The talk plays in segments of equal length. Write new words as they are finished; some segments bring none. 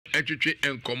etwetwe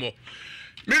enkomo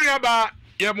miriaba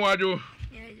ye moajo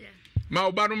ma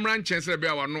obanu mranche se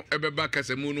bia wano ebeba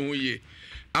kasemu no ho ye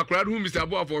akura hu Mr.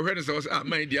 Boafo hwe ne se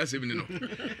man di asem ni no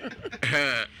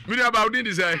miriaba odin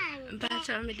di say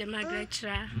Pastor me de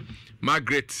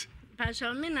Margaret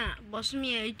Pastor me na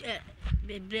bosumi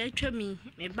bebre twami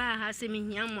me ba ha se me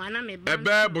hia mo ana me ba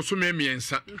ebe bosumi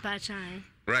miensa mpachan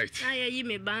right na ye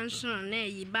me ba nso na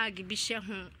yi bag bi hye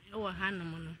ho e wo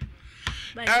hanom no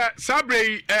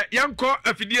sabre yanko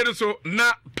afidie no so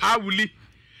na pawuli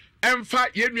emfa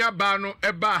yenua ba no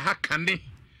eba ha kane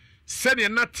sene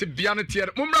na tebia no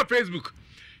tiere mumra Facebook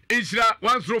Inshira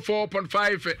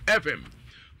 104.5 FM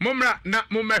mumra na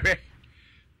mumehwe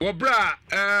wobra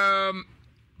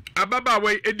ababa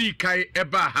we edi kai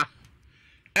eba ha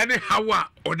ene hawa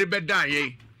ode beda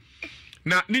ye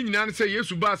na ni nyina ne se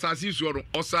Yesu ba asase suo no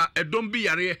osa edom bi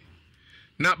yare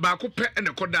na ba ko pe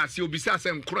ene koda ase obisa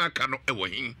se nkura aka no ewo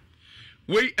hin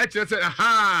we e kire se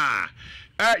aha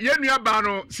yenua ba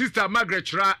no sister Margaret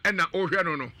Chra ena ohwe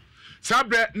no no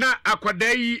sabre na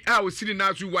akwada yi a osiri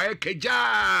na so waye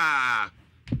kaja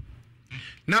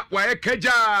na waye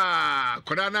kaja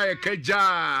koda na ye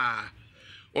kaja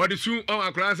odisu on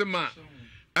akwada se ma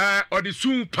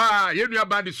odisu pa yenua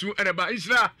ba disu ene ba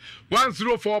Inshira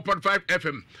 104.5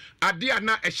 FM ade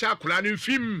na ehya akwada no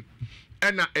film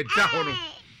ena eda ho no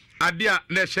ade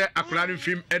na ehya akwada no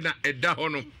film ena eda ho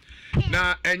no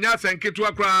na enya senketu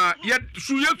akra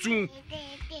yesu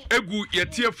egu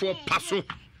yetiefo paso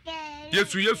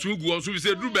yesu gu onso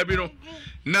se duru baby no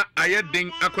na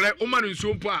ayeden akora oma no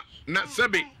nsompo a na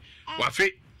sebe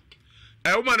wafe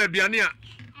oma na aduane a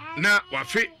na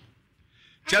wafe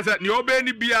chasa ni obe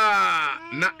ni bia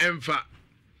na emfa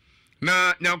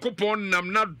na nyankopon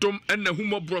nam na dom na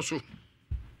humobro so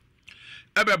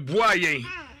ebe boa yen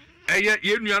eye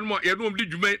yenuan ye no di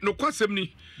dwuma no kwasem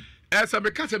ni esa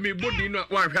be kasa me bodi no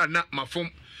wa hwa na mafom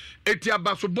eti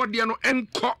abaso bodi no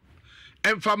enko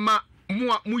emfa ma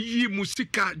muyi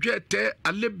musika dwete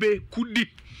alebe kudi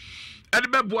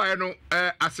edebe boa no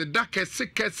aseda kese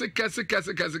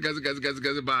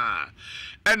ba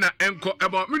ena enko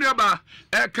ebo mini ba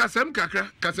kasem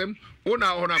kakra kasem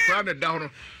ona kwa na da ho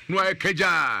no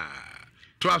akeja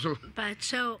to aso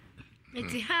pacho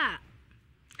eti ha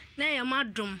na ya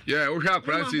madum o hwa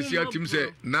akra sisi atim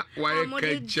se na wa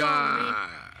akeja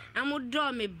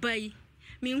amudo me bai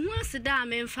mi hu aseda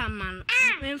me mfa man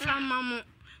me mfa mamo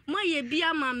moye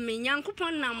bia ma me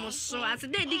nyankopon na mo so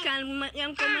aseda di kan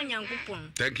yankoma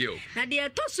nyankopon thank you na de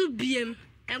etosu biem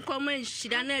enkoma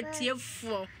nhira na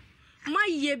atiefo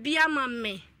moye bia ma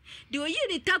me de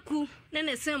oyiri taku na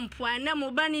ne sempoa na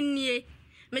mo ba ne nie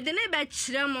me de ne ba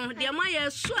kire mo de moye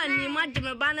so ani mo de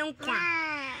me ba ne nkwa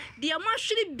de mo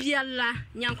hwiri biala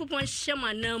nyankopon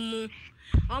hyema na mu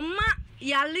oma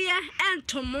yale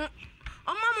entomo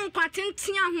oma mo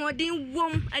kwatentin ahoden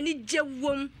wom ani gye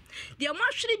wom de mo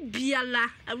hwiri biala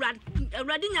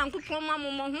awrade nyankopon ma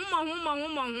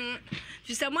mo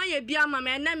fisa moye bia ma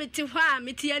me na meti hwa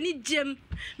meti ani gem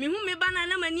me hu me bana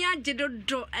na mani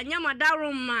agedodo anya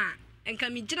madaro ma enka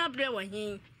me gina bre wo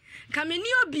hin ka me ni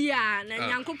obia na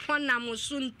nyankopon na mo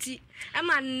so nti e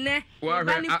ma nne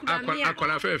bani kura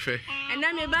akola fefe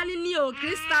ena me bani ni o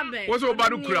Christabel wo so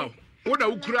badu kura wo da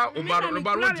ukura obaro no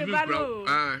baro ntimi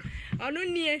kura onu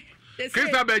nie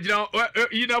Christabel gina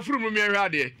yina furu mu me hwa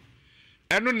de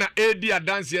eno na edi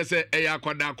adanse ese eya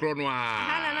akwada kro no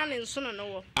aha na ne nsono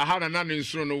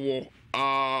no wo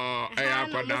eya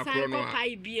akwada kro no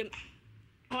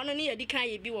hono ni yedi kan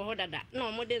ye bi wo hodada na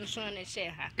omo de nsono ne hye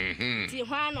ha ti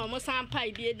hwa na omo san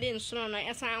pai bi de nsono no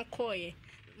esan koye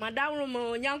madawro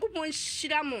mo nyankopon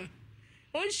hyira mo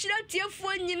on hyira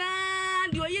tiefo nyina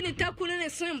de oyi ne takunu ne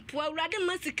sempo awrade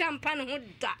masika mpa ne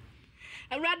hoda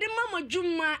awrade mama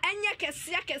djuma enye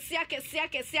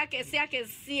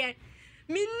kese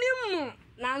minimo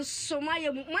na nsoma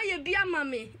ye bia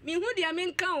mame mi hu dia me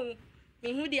nka o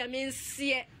mi hu dia me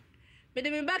nsie me de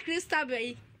me ba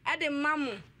Christabel ade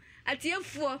mamo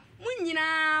atiefo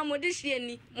munyina mo de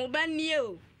hyieni mo ba nie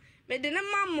o me de ne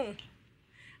mamo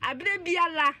abre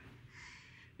biala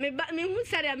me hu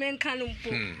sare me nka no mpo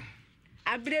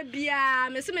abre bia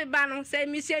me se me ba no se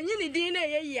mi se nyini din na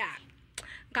ye ya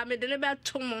ka me de ne ba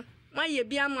tomo maye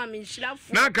bia ma me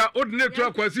nhirafo naka odine to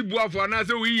akwasi buafo na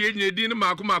se wi ye nyedi ne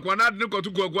mako na de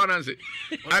kotu gogwa na se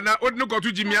ana odine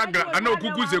kotu jimi agra ana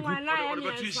okuku zeku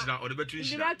ode betu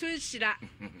nhira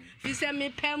fi se me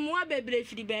pemua bebre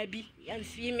firi baabi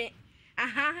amfi me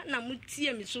aha na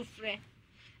mutie me so frɛ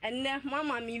enne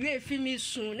mama me we fi me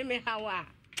sun ne me hawa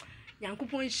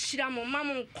yankopon hyira mo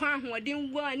mama nkwa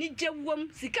ahoden wo ani gyewom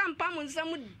sika mpa mo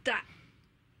nsam da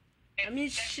ami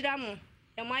hyira mo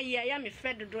ya ma ye ya me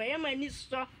fɛ dodo ya ma ni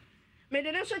so me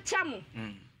de so chamo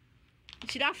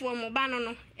chirafo mo ba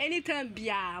no anytime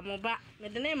bia mo ba me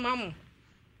de na mamo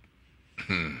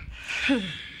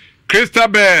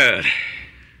Christabel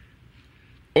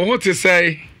what to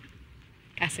say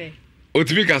ase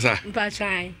otibi kasa mpa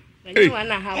try when you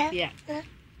wanna help ya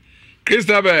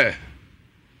Christabel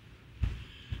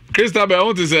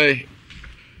what to say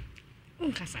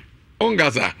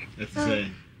Ongasa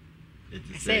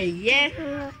say yeah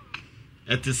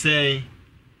to say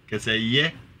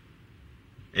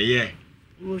yeah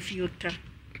wo fiuta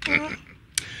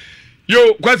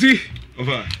yo kwasi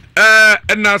over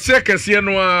na se kese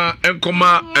no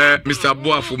enkoma Mr.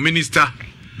 Boafo Minister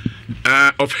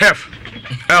of Health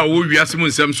wo wiase mu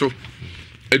nsem so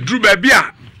edru ba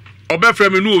bia obefra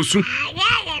me no osu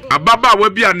ababa wa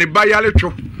bia ne ba yale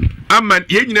two ama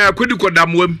ye nyina yakodi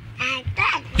kodamwam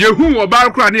yehu oba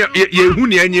kra ne yehu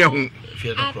ne anye ho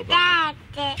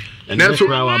Nenso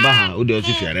wa baha o de o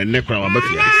ti fiare ne kra wa ba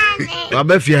fiare wa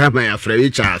ba fiare ma ya fra wi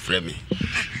cha fra mi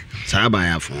sa ba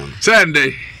ya fon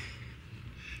Sunday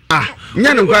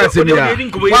nya no kwa se bia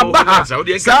wa baha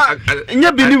sa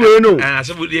nya bi ni we no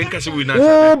asabu de nka se we na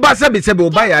o ba se bi se be o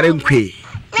ba yare nkwe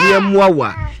ye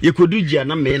muawa ye kodu gia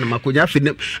na me na makonya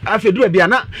afedu bia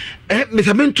na me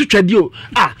se me ntutwade o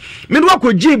me no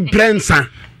akogi prensa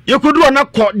ye kodu na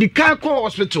ko di kan ko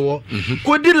hospital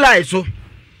ko di lie so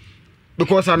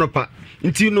because anopa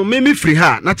nti no me free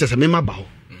ha na chese me maba ho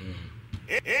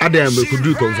adam be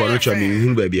kodu ko for no cha me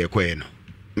hu ba bia koye no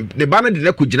de ba na de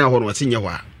na kogina ho no wase nye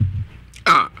ho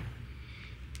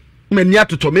mani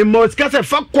atoto me mo ska se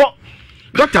fa ko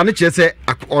doctor ne chese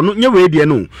ono nye we die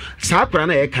no sa akra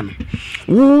na ye ka no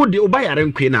wo de obayare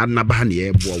nkwe na ba na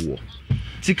ye bowo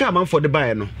sika amanfo de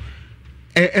bae no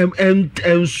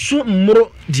so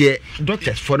mro de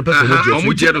doctors for the person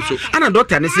who je no so ana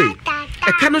doctor ne say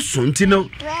e ka no so nti no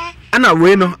ana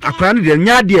we no akra ne de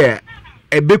nya de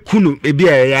ebekunu ebi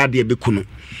ya de ebekunu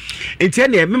enti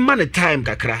na me man time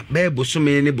kakra be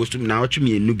bosome ne bosome na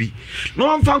otweme enu bi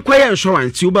no mfa nkwaye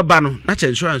insurance wo baba no na che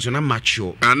insurance na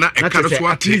macho ana e ka no so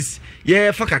at least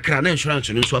ye fa kakra na insurance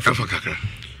no so afa kakra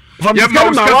ya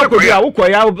ma wa ko dia wo ko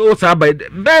ya wo sa ba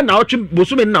be na otwe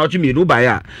bosome na otweme enu ba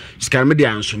ya sika me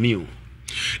dia ansomi o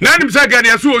na nim sa gani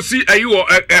aso osi ayi wo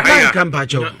ha kan pa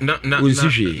cho na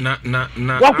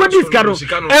wa ko diska no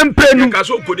empenu ka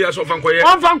so kodi aso fankoye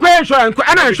on fankoye insurance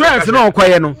ana insurance na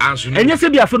okoye no enye se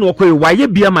bia fe na okoye wa ye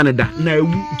bia maneda na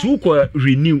tu ko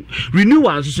renew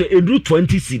anso so endru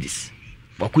 20 cedis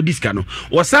wa ko diska no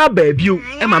wo sa ba bio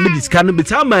e ma me diska no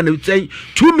beta man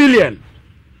 2 million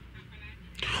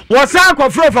wo sa ko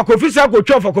fro fa ko fi sa ko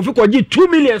twa fa ko fi ko gi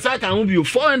 2 million sa kan ho bio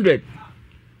 400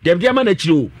 dem dia man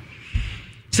achiro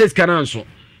says kananso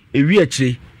ewi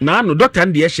akire na no doctor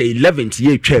ndi ye 11th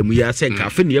ye twa mu ya se nka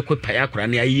afi ne ye kwepa ya kora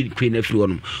ne ayi queen afiri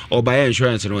wonum oba ya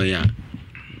insurance no ya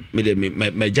me de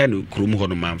me janu krum ho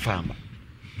no manfa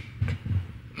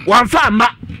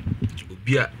ama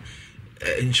obi a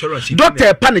insurance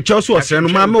doctor panic also osere no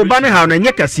ma me oba ne ha no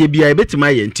nye kase bia e betima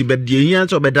ye nti be de hia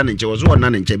so be da ne nche wo so na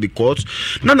ne nche because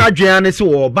na adwea ne se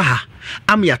wo ba ha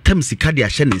am ya tam sika de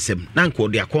ahye ne nsem na nka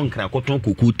de akonkra akoton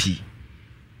kokuti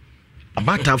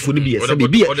abata fo ni bi ese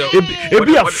bi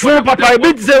ebi afo papa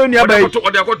ebi tse oni abai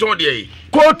ode akoton de yi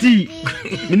koti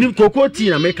minim kokoti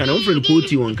na make na mfre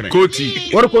koti won kran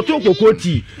koti wor koto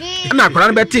kokoti na akwara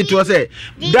na beti to say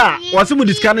da wase mu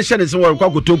discount share se wor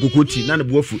kwakoto kokoti na ne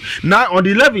boafu na on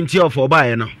the 11th of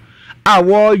obaye no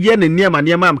wo ye ne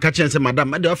niema am ka chense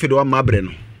madam de ofede wa mabre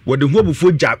no wode hu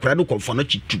obufo gya akwara no konfo no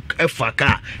chitu efa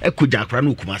ka ekogya akwara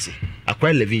no kumase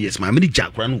akwara 11 years ma me di gya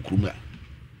akwara no kuruma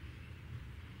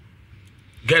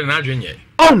get na adwenye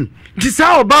this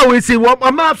how ba we say what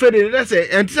mama fede dey say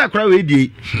entisa kra we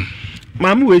di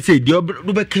mama we say di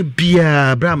obeka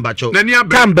bia bramba cho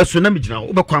tam beso na migina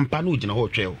obekwampa na ogina ho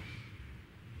tweo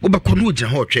obekọ na ogina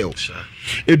ho tweo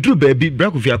edru ba bi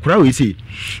brako fi akra we say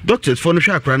doctors for no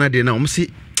hwa akra na de na om say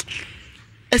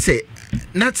ese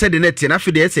na said net na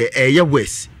fede ese eye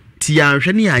west ti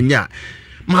anhwe ne anya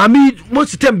mami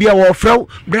most time bia wo frau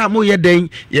bra mo ye den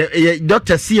ye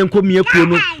doctor si enko mi ekuo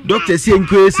no doctor si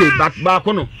enko ese ba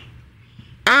ko no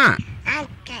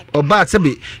oba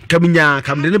sabi kaminya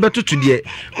kamde ne betoto de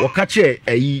wo ka che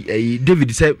ayi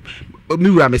David say mi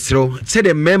wura mesrew say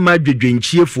de mema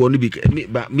dwedwenchiefuo no bi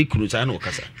mi kunu sa na wo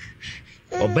kasa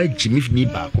oba jimi ni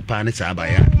ba ko pa ne sa ba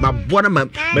ya ma boa na ma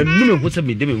numi ho se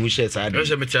me de me hu share sa de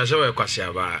se me tia se we kwase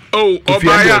aba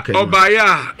oba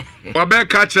ya oba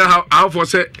ka kire how for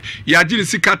say ya jini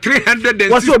sika 360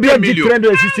 what's obi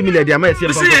 360 million dia ma se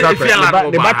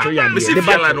ba de battery ya de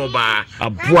battery no ba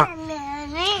aboa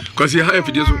cause you have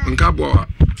videos nka boa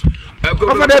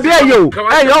ofa da bia yo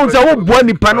on say wo boa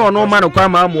nipa na ono ma no kwa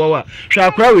ma amoa wa hwe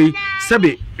akra we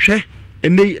sebe hwe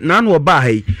ene na no ba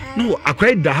hai no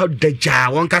akra da ha daja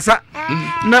won kasa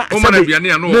na sebe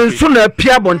ne nso na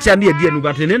pia bonte na yedi anu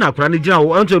bate ne na akra ne gina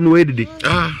wo onto no edidi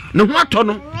ne ho ato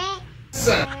no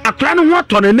akra ne ho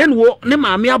ato ne ne wo ne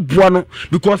maame aboa no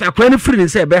because akra ne free ne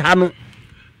say be ha no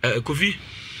Kofi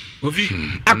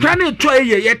akra ne to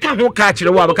ye ta ho ka kire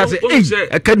wo abaka say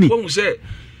akani won say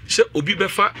obi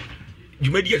befa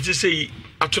dwumadi ate say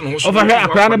ato no ho so over here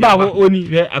akra ne ba ho oni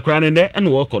hwe akra ne ne ene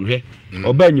wo kon hwe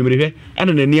oba nwumre hwe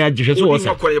ene ne ni agye hwe so wo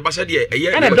sa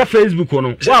ene da Facebook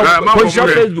no wa ko sha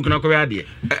Facebook na ko ya de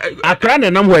akra ne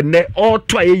nam ho ne o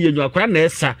to aye nyu akra na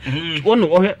esa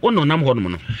wono nam ho no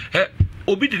no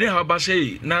obi de ha ba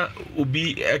say na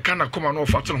obi ka na koma no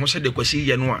fa to no ho say de kwasi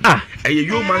ye no a eye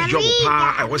yo man job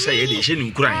pa I was say ye de she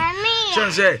nim kuran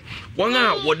say won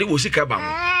a wode wo sika ba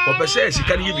mo obe say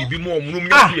sika ne ye bibi mo omnum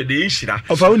nya ye de nhira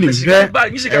ofa woni ba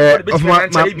ni sika ba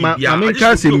de ma men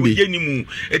ka sem bi ye ni mu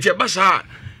eti ba sa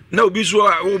na obi so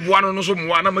wo boa no so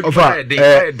mo na ma de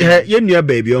ye nua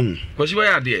baabi ohun kwasi ba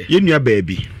ya de ye nua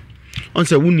baabi on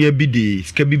say wunua bi de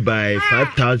sika bi by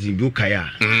 5000 bi ukaya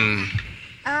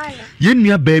ye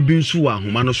nua baabi nso wa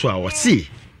ahoma no so a wose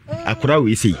akora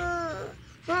we sei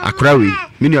akora we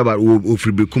me nua ba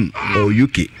ofribekum or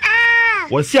UK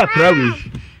wose akora we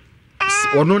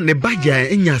ono ne baja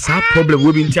enya sa problem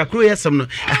we bi nti akora yesem no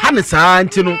ha ne saa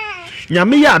nti no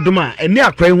nyame ya adoma ene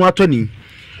akora hu atoni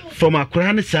from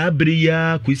akora ne saa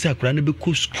beriya ko isi akora ne be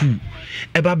ko school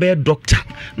e ba be doctor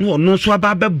no ono so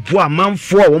ba be boa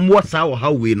manfo a wo mo saa wo ha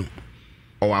we no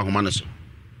o wa ahoma no so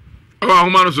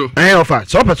so ofa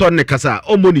so person ne kasa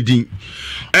o moni din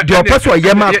the person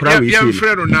ye ma akra we see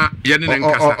friend na ye ne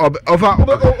nkasa ofa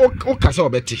o kasa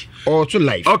obeti o to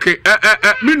life okay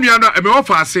me nua no me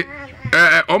ofa ase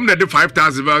na de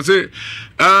 5000 ba say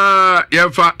ye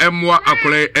fa emwa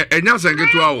akore enya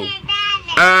sengeto awo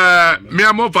me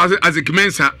am ofa ase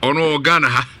azikmensa ono Ghana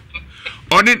ha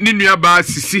oni ni nua ba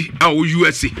sisi a o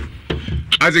USA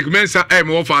azikmensa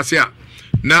me ofa ase a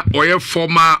na oye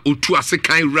former otu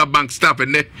asekan Rural Bank staff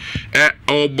ne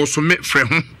obosome frɛ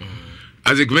ho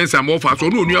as a given some offer so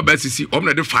no new basisi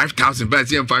na de 5000 ba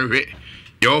se emfa hwe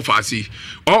ye offer si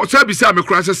o sabi say me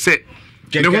kura se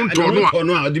ne ho nto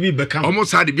no a de bi beka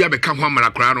almost had bi abeka ho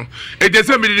amara kura no e dey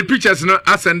say me the pictures no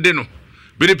asende no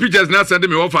be the pictures na asende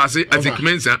me offer say as a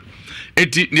given some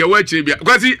enti ne wa chire bia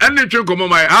because enne twen komo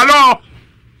mai hello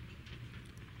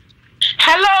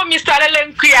Mr.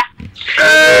 Lelenkuya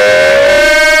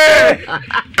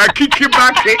a kiki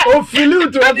back o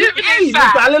filu to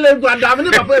Mr. Lelenkuya da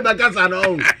me papa e baka sa no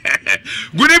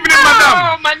good evening madam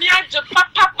oh mania je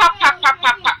papa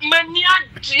mania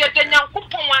je de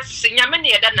nyankopon wase nyame ne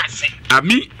yeda nase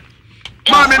ami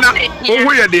ma me na o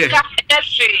ho ye de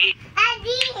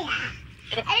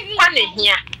kwane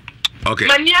hia okay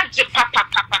mania je papa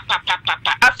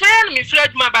afel mi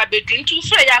fred ma ba bedu ntu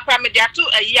fre ya kwa me de ato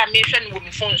ayi a me hwe no wo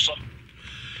mi phone so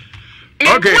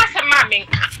okay wasa ma me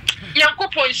nka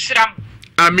yankopon shiram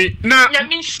ami na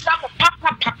nyame shiram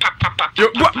papa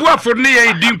yo bu afo ne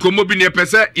ye di nkomo bi ne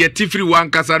pese ye tifiri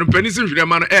wan kasa no pani se hwere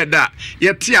ma no da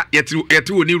ye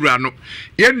te woni wura no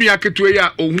ye nua keto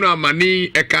ya ohunu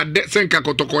amani eka de senka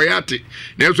kotokoya ate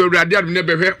na so awurade adum ne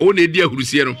behwe o na edi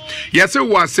ahurusie no ye se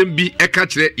wo asem bi eka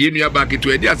kire ye nua ba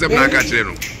keto edi asem na aka kire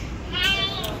no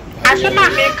asema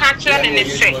me ka kire ne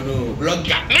se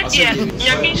me dia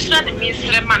nyame shiram ne mi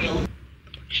sire ma no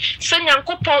se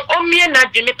nyankopon omie na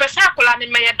dwe me pese akola ne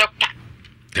meye doctor.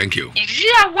 Thank you.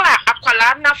 Iya wa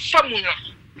akola na famu no.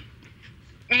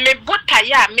 Me bota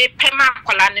ya me pema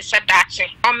akola ne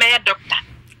sedache o meye doctor.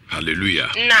 Hallelujah.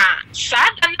 Na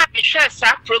sada na me hwe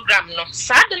sa program no.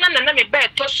 Sada na me be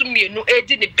to so mienu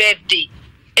edi ne birthday.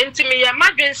 Enti me ya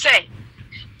madwen say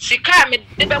sika me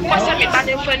de be kwasa me ba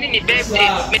ne fani ne birthday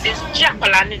me de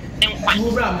akola ne nkwa.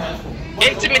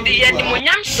 Enti me de ye ni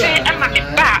monyam se ama me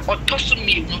ba otoso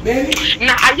mienu.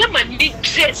 Na ayama ni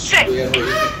se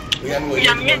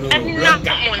ya me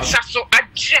na monsa so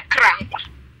agye krankwa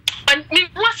and me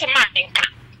was a man nka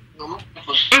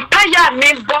mpa ya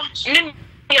me bo ni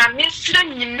ya me sira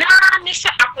nyina ne se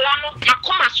akola no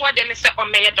makoma so de ne se o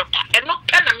meye doctor eno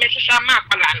pe na me hwehwa ma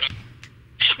akola no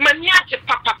mani ate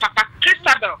papa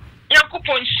Christabel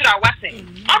yakopon shira wase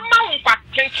amma nkwa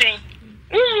tenten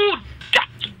da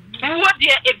wo de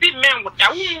ebi men wuta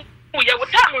wo ye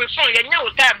wuta no so ye nya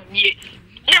wuta mu ye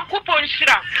yakopon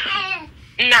shira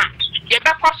na ye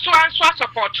be kwaso anso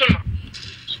support no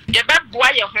ye be boa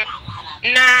ye ho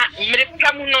na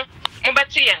mrepra mu no mo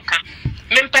beti ye nka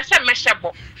me mpese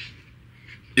mehebo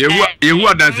yehu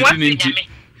adanse ni nti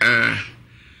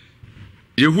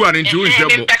yehu ani nti wo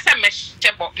nhebo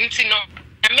table nti no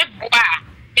me boa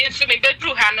enso me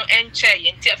bedru ha no enche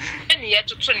ye nti afeni ye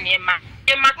toto niema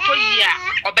ye mato yi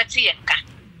a obeti ye ka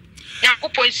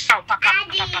yakopon sha papa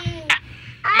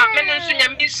ma me no nso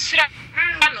nyame sira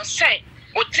no say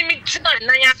otimi gina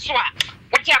na ya so a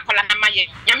wotia kola na maye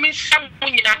nyame sira mu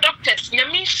nyina doctors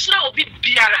nyame sira obi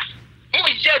biara mo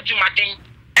ye adwumaden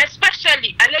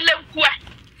especially alelenkua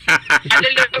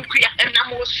and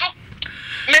I'm also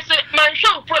Mr.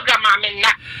 Mancho program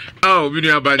amena. Oh, we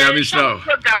know about Yamisha.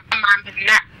 Program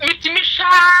amena. Mitimisha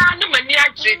no mani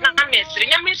agye na mesre.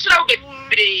 Yamisha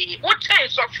obebre. What time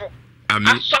sofo?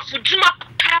 Ami. Sofo djuma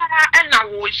pa na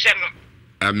wo hye no.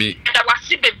 Ami. Da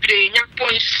wasi bebre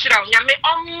nyapo nhira. Nyame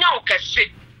omnya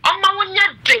okase. Oma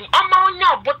wonya den, oma wonya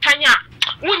obotanya.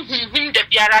 Wonhihim da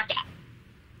biara da.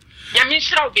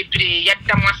 Yamisha obebre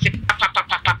yadda wasi papa.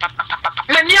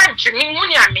 Mani agye ni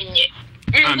huni amenye.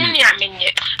 Huni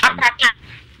amenye. Apata.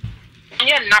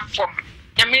 Nye na form.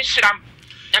 Yamisha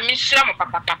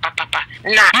papa.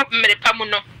 Na mrepa mu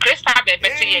no Christabel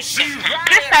beti ye.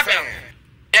 Christabel.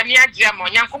 Yami agye mo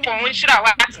nyankopon nhira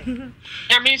wa.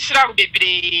 Yamisha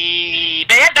obebre.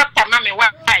 Be ye doctor mame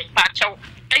wa pa chew.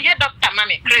 Be ye doctor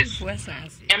mame Chris.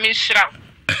 Yamisha.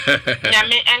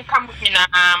 Yami enkam mina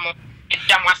mo.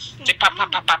 Damas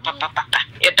papa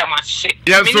Damas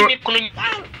yes so ye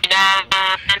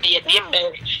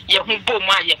hu bom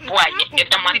a ye boa ye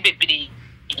Damas bebre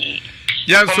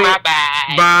yes so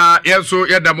ba yes so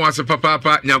ye Damas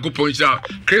papa nyankopon sha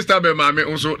Christabel mame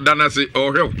nso danase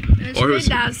ohwe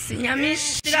das nyame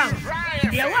shira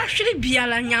dia wa hwere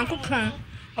biala nyankopon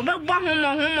obegbo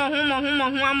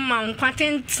homo amma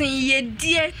nkwatenten ye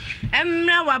die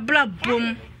emra wa bra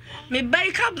bom me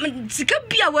baika sika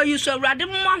bia wa yuso awrade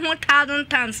mo ho 1000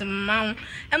 times ma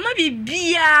ema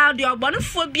bibia de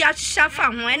ogbonfo bia hyafa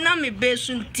ho ena me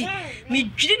besu nti me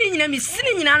dwiri ni nyina me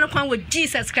sini nyina no kwan wo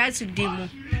Jesus Christ de mu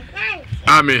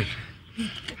amen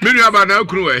me nua ba na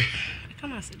akuru e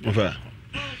ofa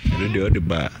radio de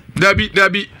ba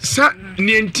dabi sa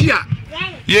ni entia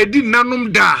ye di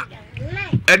nanom da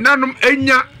enanum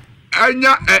enya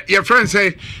your friend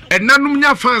say enanum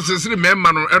nya fans sire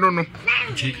memma no eno no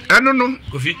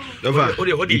Kofi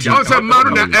also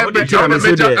maru na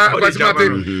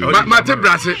mate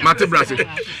brase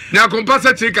na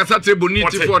kompasa ti kasa te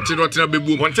boniti 40 no tena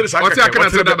bebu o ti akana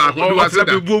se da ba ko wa se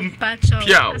da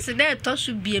pia se da to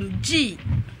su BMG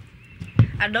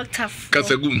a doctor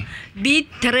Kasagum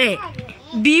B3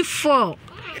 B4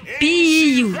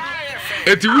 PU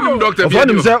eti wunum doctor bi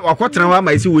ofanim se wakotena wa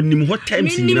ma isi wonim ho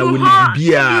times nyina wonim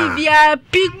bia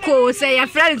pico say your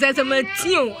friend say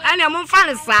matio ani am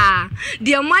fan sa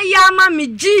de moya ma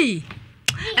meji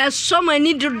so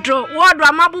mani dodro wodo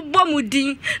amabobbo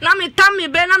mudin na metame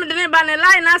be na mede ba ne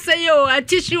line na say yo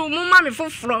atishi mu ma me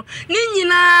foforo ni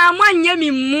nyina mo anya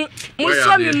mi mu mo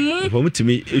so mi mu fo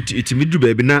mutimi itimi du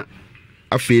ba bi na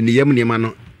afi ni yam ni ma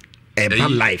no eba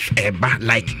life eba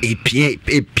like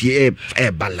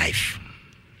eba life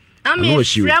ami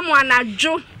frem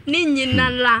anajo ni nyina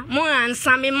la mo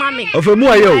ansa me mame ofe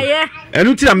mu ayo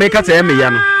enu ti na make ta eme ya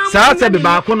no saa se be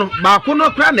ba ko no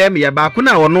kra na eme ya ba ko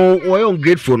na wono wo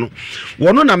ungrateful no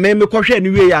wono na me kohwe ni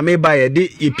wie ya me ba ye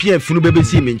de epia funu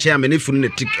bebesi me nche ame ne funu ne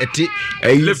eti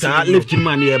sa lift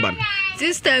man ye ba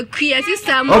sister queer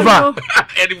sister mo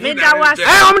me da was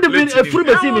am de funu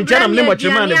bebesi me nche na me mo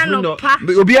chema na funu no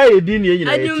obi aye di ni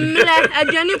nyina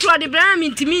aduani pro de bra mi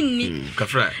ntimi ni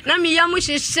kafra na me ya mo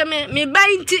hyehyɛ me ba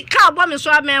nti ka bo me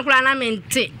so me kra na me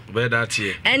nte be that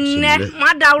here enne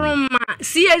madawro ma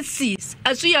CSC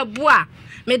asu ya boa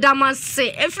me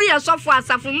damase efri ya sofo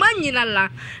asafo manyina la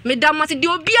me damase de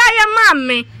obi aya ma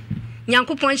me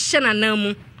nyankopon hye na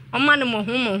namu oma ne mo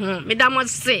ho me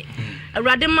damase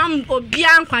awrade mam obi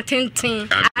ankwatenten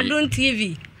adon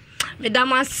TV me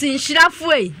damase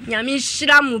nhirafo e nyame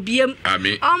nhira mu biem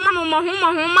amen oma mo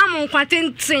ho mam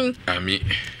nkwatenten amen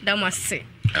damase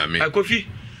amen Kofi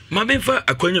ma benfa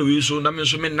akwanya wi so na me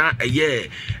so me na eye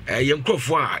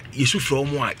nkrofo a yesu fro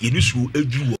mo a yenusu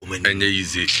edu wo mani anya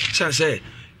yize say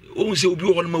o se obi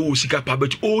wo no ma wo sika pa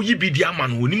bet o yi bi di ama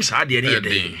no onim sa de ne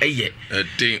ye eye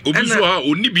den obi so ha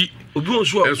oni bi obi o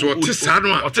so o te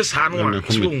sa no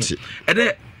e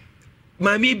de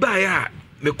ma mi ba ya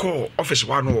me call office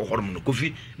wa no ho no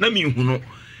Kofi na mi hu no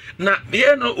na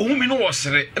ye no hu mi no wo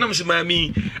sere na me se ma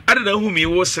mi ade na hu mi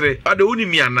wo sere ade oni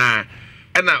mi ana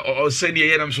ena o say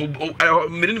the so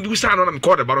me no bi sta no na me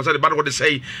call the baro say the baro what they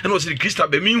say and o say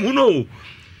Christabel me hu no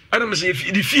ana me say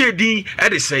the fear din e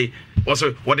dey say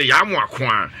also what the yamu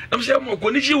akwa na say mo ko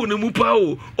ni ji wonu mu pa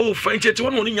o fanche te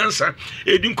wonu nyansa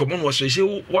e din komo no so say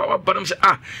wa ba na say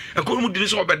ko mu di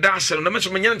so obeda asel na me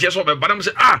so me nyan tie so obeda na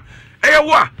say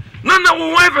wa na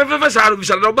wo wa fa sa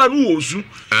bisa da ba no osu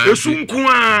esu nku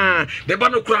de ba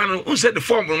no kura no unse the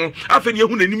form no afa ni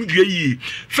ehu nanim dua yi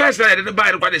first na de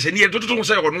ba kwa de se ni to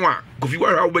say ono Kofi wa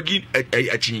ha obagi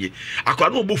achinye akwa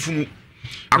no obofunu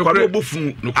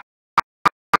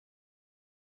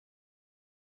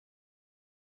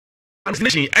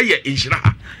nation aye inshira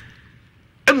ha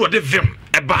enu de vim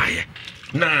e baaye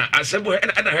na asebo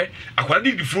na he akwara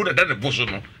di fro na the boss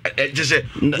no je se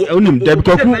onim da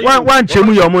bikoku wan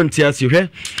chemu yo mo ntia se hwe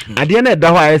ade na eda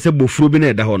ho aye se bofuro bi na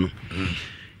eda ho no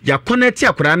ya connect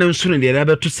akwara na nsu ne de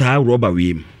ebe to saa rubber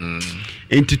wiem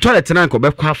enti toilet na ko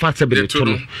be kwa fa se be to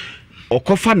no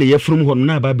okofa ne yefrum ho no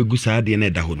na ba be gu saa de na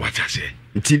eda ho no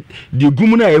nti de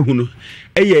gumu na ehu no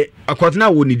eye akwatena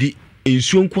wonidi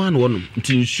ensuo nko an wonom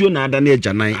nti ensuo na ada na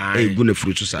agyanan egu na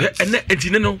fruit sa ene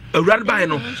enti ne no awurade bae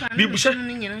no bi busa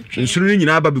ensuo ni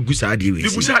nyina aba begu sa ade we bi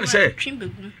busa ne se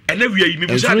ene wiye yi mi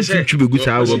busa ne se twi begu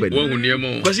sa wo be wo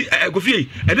huniem kwasi Kofi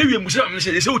ene wiye musa me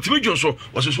se otimi dwonso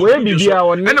waso so we bibia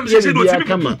wonne ene me se do otimi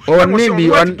kama onne bi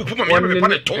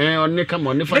onne kama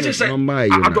onne fa no mba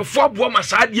yi adofo abo ma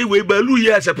sa ade we balu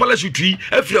ye se policy twi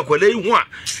afiri akwala yi ho a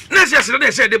na se se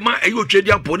de se de ma ayi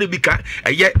otwedi ampo ne bi ka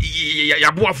eye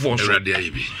yaboafo so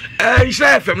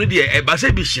Isha FM no de e ba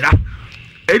se bi hira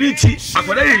editi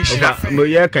akwada ye hira mo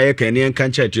ye ka ne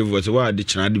kan cha TV so wa de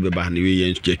china de be ba na we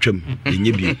ye twam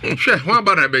yenye bi hwe ho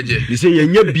ba na beje bi se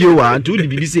yenye bi wa antu de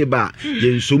bi se ba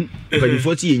ye nsom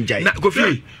panifo ti yenjai na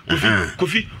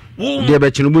Kofi wo de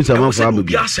be chinu bu nsama fa abu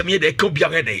bi asem ye de ka obi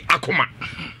an de akoma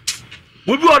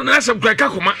wobi or na asem kwa ka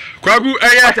koma kwagu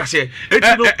atase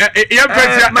etino ya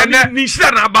pese na ni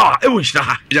shira na ba e won shira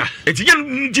ha ya etinye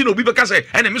nji no obi be ka se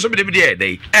ene me so be de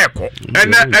dey eko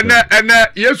ene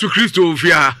Yesu Kristo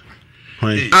ofia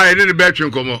ene de betwen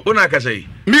komo una ka se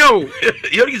mi o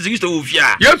Yesu Kristo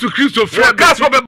ofia Yesu Kristo ofia ka so be